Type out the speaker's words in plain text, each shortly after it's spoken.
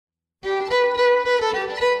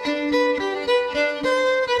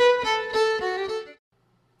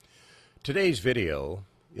Today's video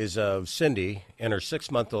is of Cindy and her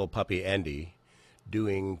 6-month-old puppy Endy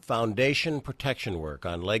doing foundation protection work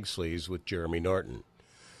on leg sleeves with Jeremy Norton.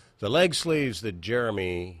 The leg sleeves that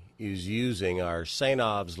Jeremy is using are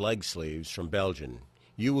Saint-Ov's leg sleeves from Belgium.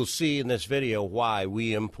 You will see in this video why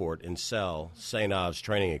we import and sell Saint-Ov's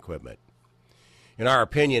training equipment. In our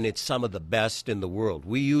opinion, it's some of the best in the world.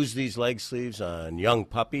 We use these leg sleeves on young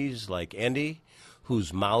puppies like Endy,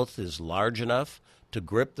 whose mouth is large enough to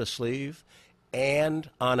grip the sleeve, and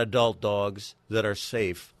on adult dogs that are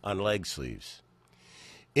safe on leg sleeves.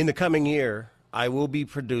 In the coming year, I will be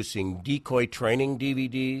producing decoy training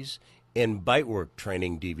DVDs and bite work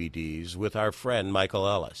training DVDs with our friend Michael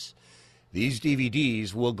Ellis. These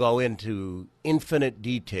DVDs will go into infinite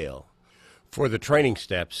detail for the training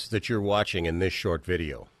steps that you're watching in this short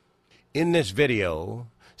video. In this video,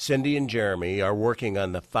 Cindy and Jeremy are working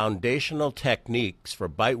on the foundational techniques for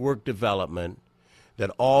bite work development that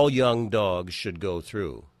all young dogs should go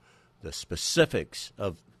through. The specifics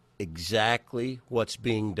of exactly what's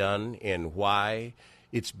being done and why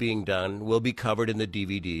it's being done will be covered in the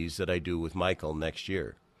DVDs that I do with Michael next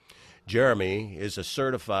year. Jeremy is a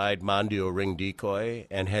certified Mondio ring decoy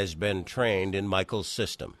and has been trained in Michael's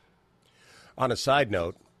system. On a side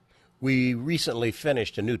note, we recently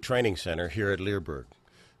finished a new training center here at Leerburg.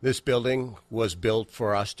 This building was built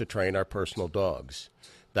for us to train our personal dogs.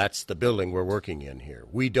 That's the building we're working in here.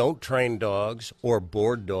 We don't train dogs or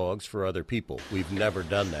board dogs for other people. We've never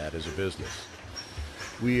done that as a business.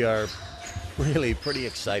 We are really pretty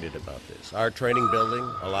excited about this. Our training building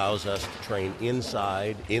allows us to train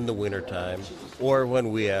inside in the wintertime or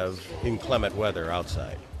when we have inclement weather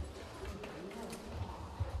outside.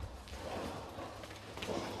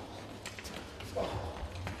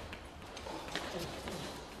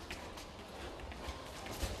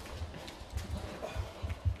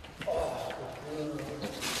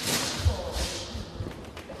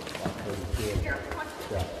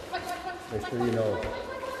 Make sure you know,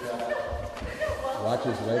 watch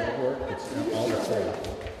his leg work, it's all the same.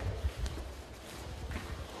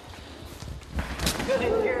 Good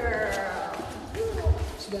girl.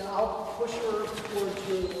 So now I'll push her towards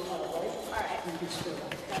you, right? All right. You can spin.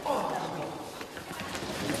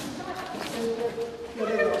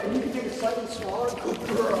 And you can take it slightly smaller. Good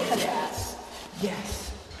girl. Yes.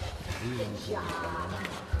 Yes. Good job.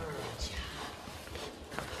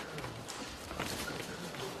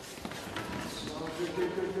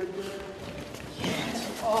 Good. Yes.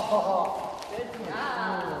 Oh. Good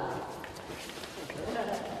job.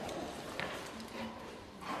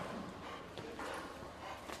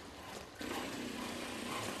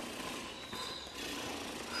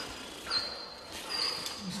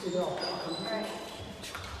 You stay down. All right.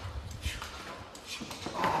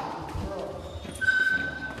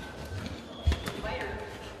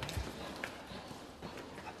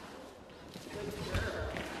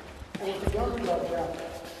 And with the younger dog,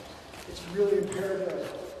 it's really imperative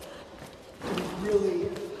to be really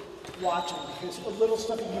watching because a little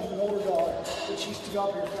stuff you give an older dog that she's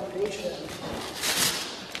developed your foundation,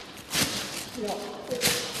 you know,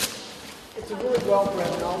 it's a really well-bred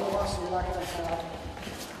animal, so you're not going to have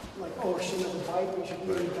like, oh, she doesn't bite, we should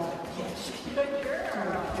really not Good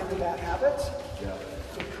girl. get into that habit. Yeah.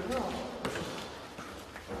 Good girl.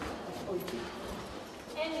 Oh, you keep.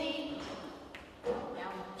 Endy.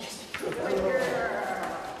 Down. Good Good girl.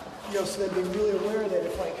 You know, so they'd be really aware that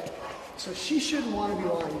if like, so she shouldn't want to be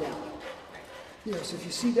lying down. You know, so if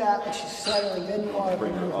you see that and she's settling, then you want to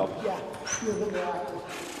bring her up. Yeah, you're a little more active.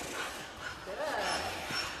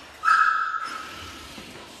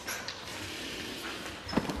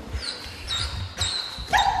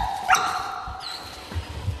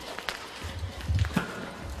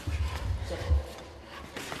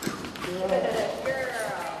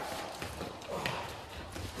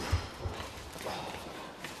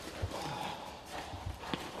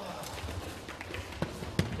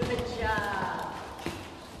 Good job.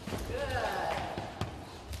 Good.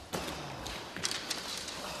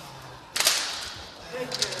 Good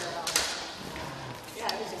girl.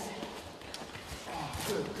 Yeah, it was just.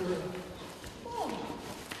 Good.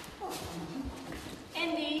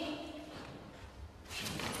 Endy.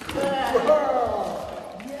 Good. Yeah,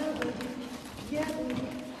 baby. Yeah, baby.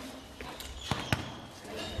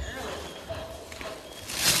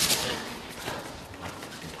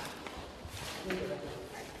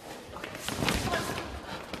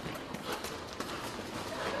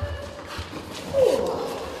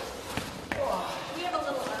 We have a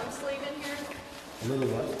little arm sleeve in here. A little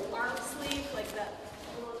what? Arm sleeve, like that.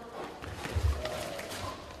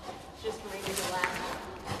 Just for maybe the last.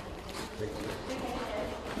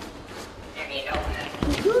 There you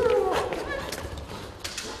go.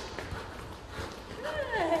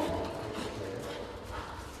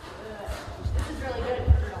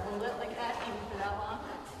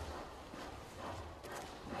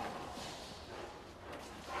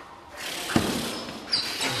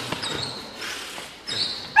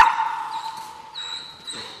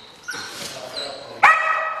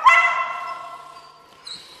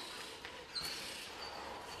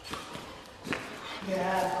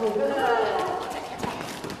 Yeah, good.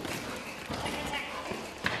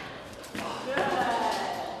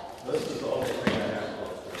 This is the only thing I have.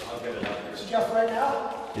 I'll get it up here. So Jeff, right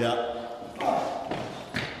now, Yeah.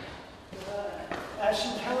 as she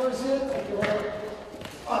counters it, I give her,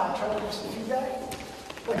 try to give some feedback.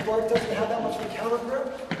 Like Bart doesn't have that much of a counter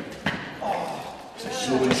grip.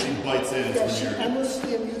 So when she bites in, it's Yeah, when she you're...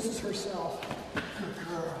 endlessly amuses herself. Good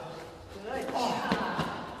girl.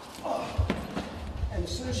 And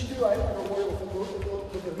as soon as you do, I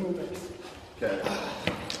reward with the movement. Okay.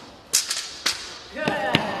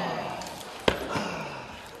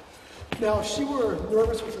 Now, if she were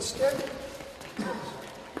nervous with the stick,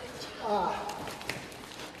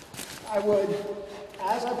 I would,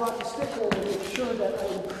 as I brought the stick over, make sure that I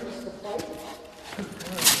increase the fight.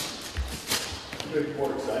 Big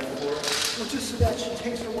more excited for it. Well, just so that she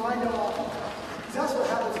takes her mind off. Because that's what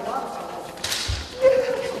happens a lot of times.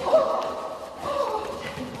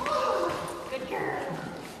 Good girl.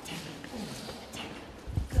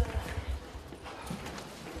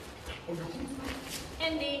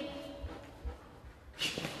 Endy.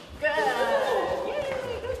 Good.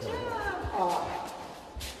 Yay, good job.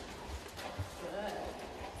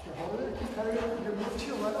 You're holding it, keep cutting it. You're moving to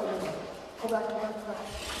your right. Oh, pull back, pull back, pull back.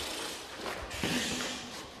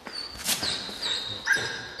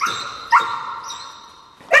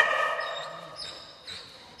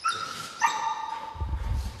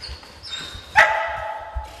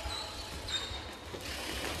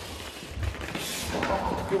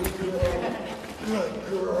 Good girl. Good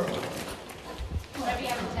girl. Should I be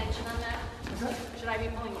having tension on that? Should I be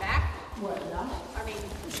pulling back? What, now? I mean,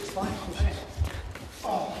 She's fine.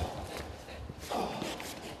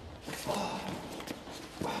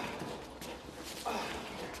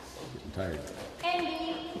 I'm tired.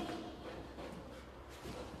 Endy.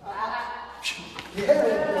 Yeah,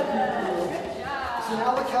 good job. So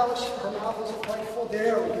now look how her mouth isn't quite full.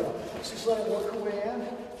 There we go. She's letting it work her way in.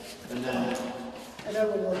 And then, And then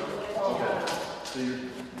we'll work. so you're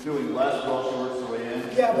doing less while she works her way in?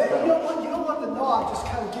 Yeah, but you don't want the knob. Just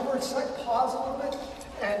kind of give her a slight pause a little bit.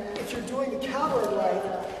 And if you're doing the counter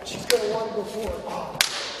right, she's going to want to go forward. Oh.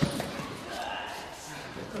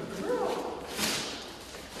 Good girl.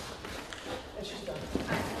 And she's done.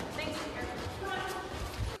 Thanks, dear.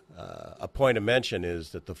 A point of mention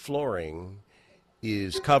is that the flooring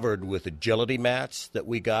is covered with agility mats that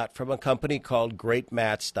we got from a company called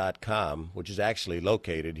greatmats.com, which is actually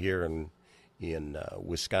located here in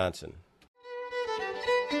Wisconsin.